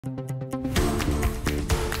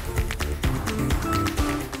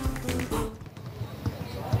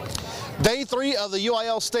Day 3 of the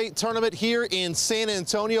UIL State Tournament here in San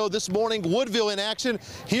Antonio. This morning, Woodville in action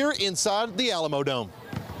here inside the Alamo Dome.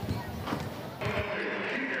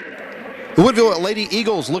 The Woodville Lady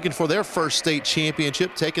Eagles looking for their first state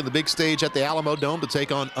championship, taking the big stage at the Alamo Dome to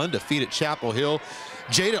take on undefeated Chaple Hill.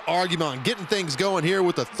 Jada Argumon getting things going here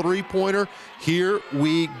with a three-pointer. Here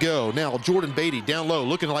we go. Now Jordan Beatty down low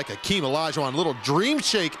looking like Akeem Olajuwon. Little dream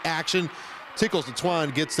shake action. Tickles the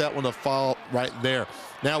twine, gets that one to fall right there.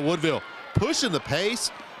 Now Woodville pushing the pace,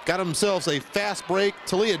 got themselves a fast break.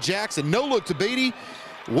 Talia Jackson, no look to Beatty.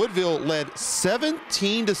 Woodville led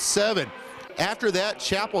 17-7. After that,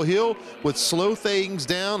 Chaple Hill would slow things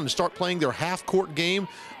down and start playing their half-court game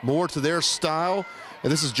more to their style.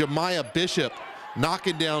 And this is Jemiah Bishop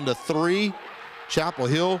knocking down to three. Chaple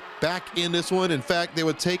Hill back in this one. In fact, they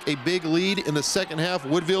would take a big lead in the second half.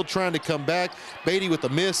 Woodville trying to come back. Beatty with the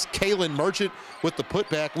miss. Kaylin Merchant with the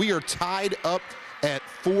putback. We are tied up at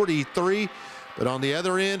 43. But on the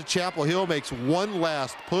other end, Chaple Hill makes one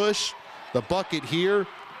last push. The bucket here.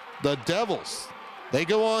 The Devils, they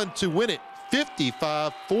go on to win it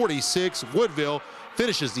 55-46. Woodville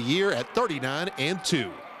finishes the year at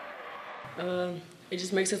 39-2. It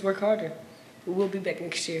just makes us work harder. We'll be back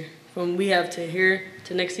next year. From we have to here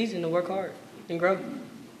to next season to work hard and grow.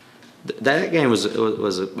 That game was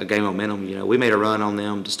a game of momentum. You know, we made a run on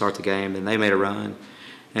them to start the game, and they made a run,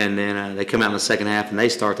 and then they come out in the second half and they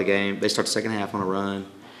start the game. They start the second half on a run,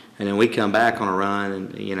 and then we come back on a run,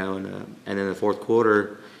 and and in the fourth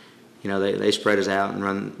quarter, they spread us out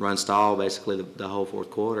and run stall basically the whole fourth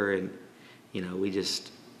quarter, and we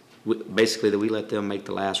let them make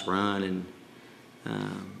the last run, and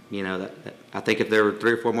I think if there were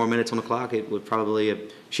 3 or 4 more minutes on the clock, it would probably have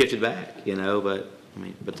shifted back, but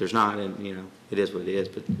there's not, and it is what it is.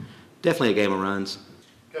 But definitely a game of runs.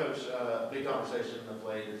 Coach, big conversation of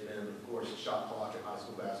late has been, of course, the shot clock in high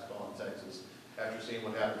school basketball in Texas. After seeing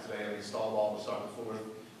what happened today, I mean, stall ball to start the fourth. Do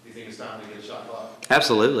you think it's time to get a shot clock?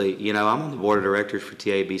 Absolutely. I'm on the board of directors for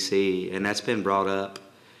TABC, and that's been brought up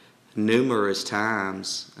numerous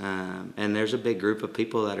times. And there's a big group of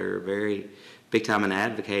people that are very big time in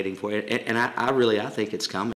advocating for it. And I think it's coming.